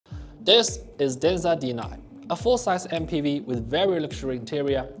This is Denza D9, a full-size MPV with very luxury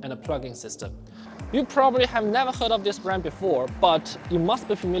interior and a plug-in system. You probably have never heard of this brand before, but you must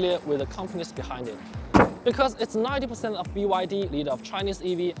be familiar with the companies behind it, because it's 90% of BYD, leader of Chinese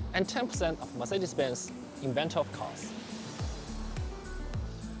EV, and 10% of Mercedes-Benz, inventor of cars.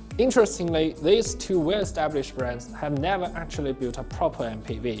 Interestingly, these two well-established brands have never actually built a proper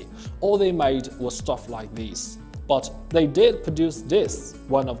MPV. All they made was stuff like this. But they did produce this,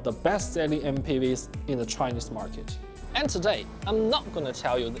 one of the best-selling MPVs in the Chinese market. And today, I'm not going to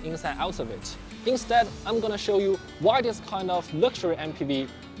tell you the inside out of it. Instead, I'm going to show you why this kind of luxury MPV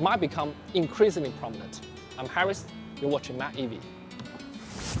might become increasingly prominent. I'm Harris, you're watching Matt EV.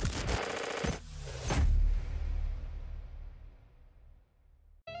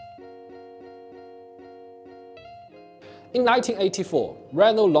 In 1984,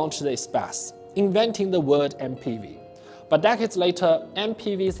 Renault launched the Espace, inventing the word MPV. But decades later,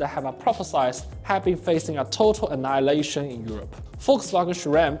 MPVs that have a proper size have been facing a total annihilation in Europe. Volkswagen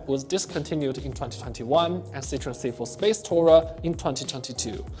Touran was discontinued in 2021 and Citroën C4 Space Tourer in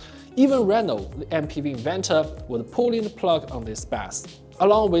 2022. Even Renault, the MPV inventor, was pulling the plug on the Espace,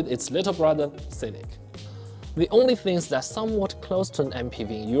 along with its little brother, Scenic. The only things that are somewhat close to an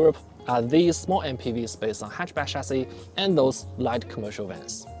MPV in Europe are these small MPVs based on hatchback chassis and those light commercial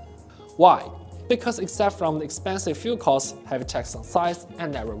vans. Why? Because except from the expensive fuel costs, heavy tax on size,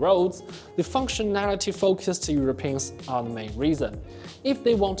 and narrow roads, the functionality-focused Europeans are the main reason. If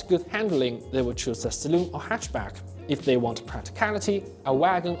they want good handling, they will choose a saloon or hatchback. If they want practicality, a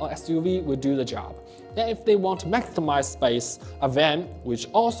wagon or SUV will do the job. And if they want to maximize space, a van, which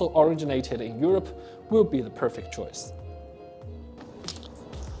also originated in Europe, will be the perfect choice.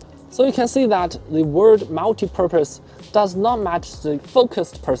 So you can see that the word multi-purpose does not match the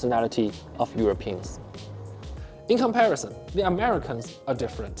focused personality of Europeans. In comparison, the Americans are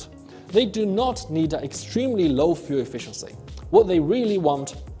different. They do not need an extremely low fuel efficiency. What they really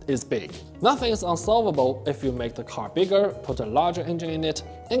want is big. Nothing is unsolvable if you make the car bigger, put a larger engine in it,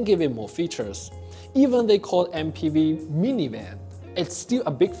 and give it more features. Even they call MPV minivan. It's still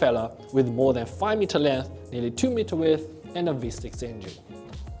a big fella with more than 5 meter length, nearly 2 meter width, and a V6 engine.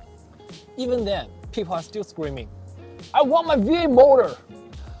 Even then, people are still screaming, "I want my V8 motor!"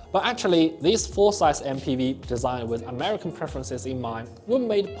 But actually, this full-size MPV, designed with American preferences in mind, were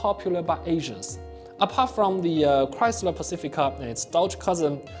made popular by Asians. Apart from the Chrysler Pacifica and its Dodge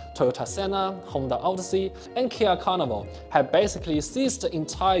cousin, Toyota Senna, Honda Odyssey, and Kia Carnival have basically seized the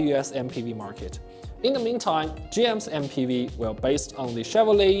entire US MPV market. In the meantime, GM's MPV were based on the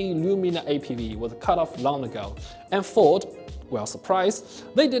Chevrolet Lumina APV was cut off long ago, and Ford, well, surprise,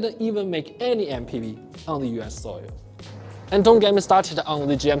 they didn't even make any MPV on the US soil. And don't get me started on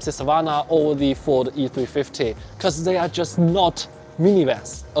the GMC Savannah or the Ford E350, because they are just not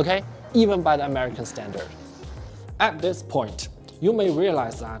minivans, okay? Even by the American standard. At this point, you may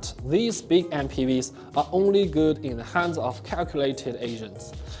realize that these big MPVs are only good in the hands of calculated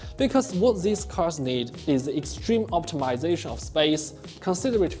Asians. Because what these cars need is the extreme optimization of space,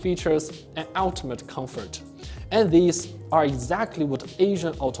 considerate features, and ultimate comfort. And these are exactly what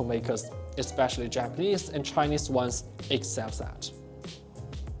Asian automakers, especially Japanese and Chinese ones, excel at.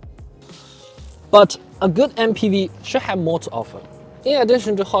 But a good MPV should have more to offer. In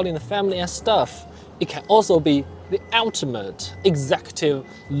addition to hauling the family and stuff, it can also be the ultimate executive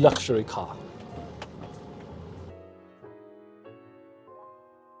luxury car.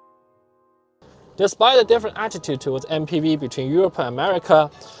 Despite the different attitude towards MPV between Europe and America,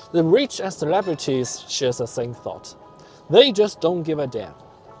 the rich and celebrities share the same thought. They just don't give a damn.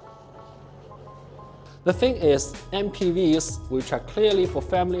 The thing is, MPVs, which are clearly for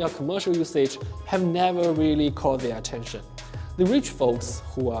family or commercial usage, have never really caught their attention. The rich folks,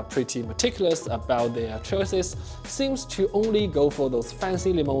 who are pretty meticulous about their choices, seems to only go for those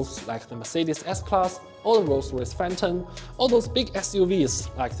fancy limos like the Mercedes S-Class or the Rolls-Royce Phantom, or those big SUVs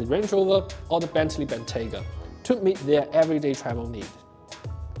like the Range Rover or the Bentley Bentayga, to meet their everyday travel need.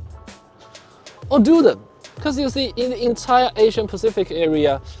 Or do them, because you see, in the entire Asian Pacific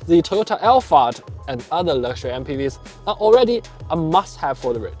area, the Toyota Alphard and other luxury MPVs are already a must-have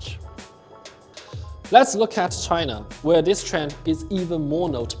for the rich. Let's look at China, where this trend is even more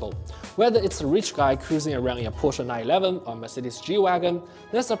notable. Whether it's a rich guy cruising around in a Porsche 911 or Mercedes G-Wagon,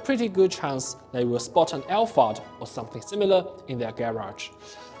 there's a pretty good chance they will spot an Alphard or something similar in their garage.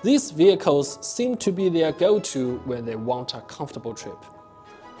 These vehicles seem to be their go-to when they want a comfortable trip.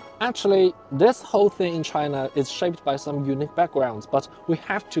 Actually, this whole thing in China is shaped by some unique backgrounds, but we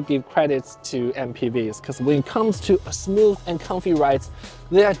have to give credits to MPVs, because when it comes to a smooth and comfy rides,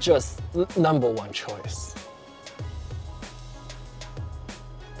 they are just #1 choice.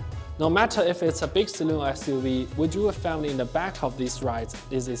 No matter if it's a big saloon or SUV, with your family in the back of these rides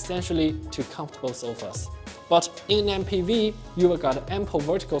is essentially two comfortable sofas. But in MPV, you will got ample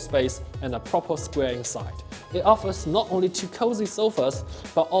vertical space and a proper square inside. It offers not only two cozy sofas,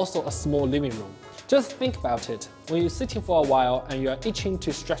 but also a small living room. Just think about it, when you're sitting for a while and you're itching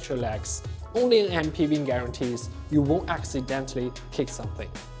to stretch your legs, only an MPV guarantees you won't accidentally kick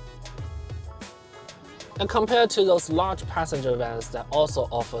something. And compared to those large passenger vans that also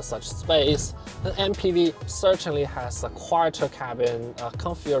offer such space, the MPV certainly has a quieter cabin, a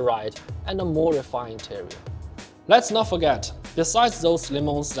comfier ride, and a more refined interior. Let's not forget, besides those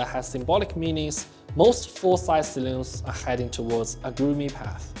limos that have symbolic meanings, most full-size saloons are heading towards a gloomy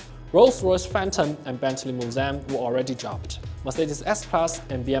path. Rolls-Royce Phantom and Bentley Mulsanne were already dropped. Mercedes S-Class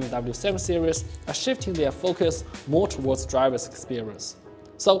and BMW 7 Series are shifting their focus more towards driver's experience.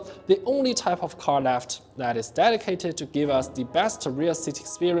 So the only type of car left that is dedicated to give us the best rear seat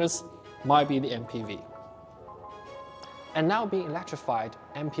experience might be the MPV. And now being electrified,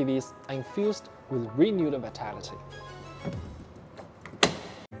 MPVs are infused with renewed vitality.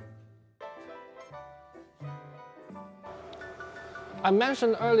 I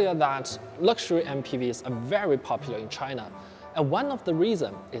mentioned earlier that luxury MPVs are very popular in China, and one of the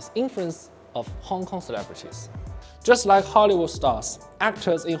reasons is influence of Hong Kong celebrities. Just like Hollywood stars,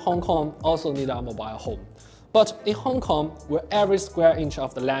 actors in Hong Kong also need a mobile home. But in Hong Kong, where every square inch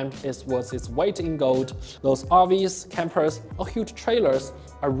of the land is worth its weight in gold, those RVs, campers, or huge trailers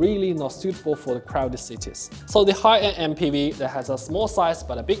are really not suitable for the crowded cities. So the high-end MPV that has a small size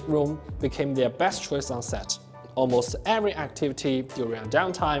but a big room became their best choice on set. Almost every activity during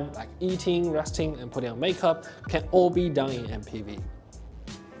downtime, like eating, resting, and putting on makeup, can all be done in MPV.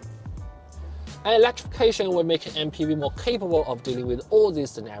 And electrification will make an MPV more capable of dealing with all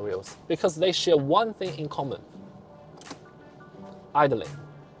these scenarios because they share one thing in common: idling.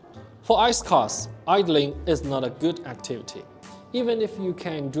 For ICE cars, idling is not a good activity. Even if you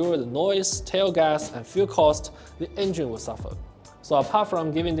can endure the noise, tail gas, and fuel cost, the engine will suffer. So apart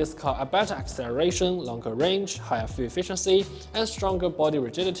from giving this car a better acceleration, longer range, higher fuel efficiency, and stronger body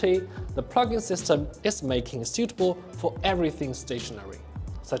rigidity, the plug-in system is making it suitable for everything stationary,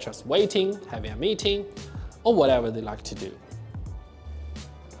 such as waiting, having a meeting, or whatever they like to do.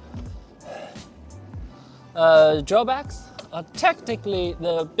 Drawbacks? Technically,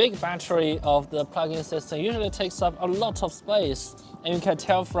 the big battery of the plug-in system usually takes up a lot of space, and you can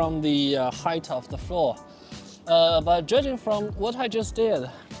tell from the height of the floor. But judging from what I just did,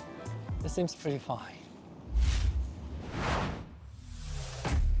 it seems pretty fine.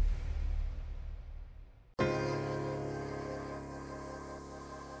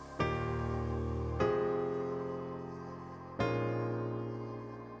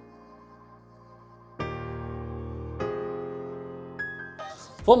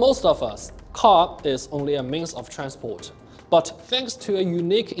 For most of us, car is only a means of transport. But thanks to a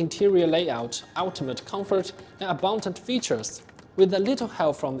unique interior layout, ultimate comfort, and abundant features, with a little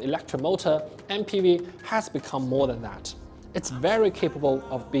help from the electric motor, MPV has become more than that. It's very capable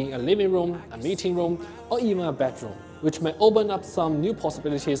of being a living room, a meeting room, or even a bedroom, which may open up some new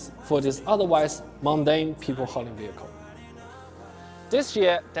possibilities for this otherwise mundane people-hauling vehicle. This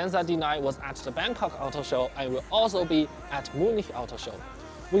year, Denza D9 was at the Bangkok Auto Show and will also be at Munich Auto Show.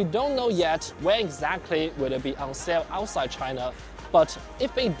 We don't know yet where exactly will it be on sale outside China, but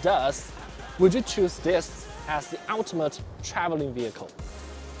if it does, would you choose this as the ultimate traveling vehicle?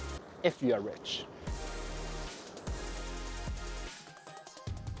 If you are rich.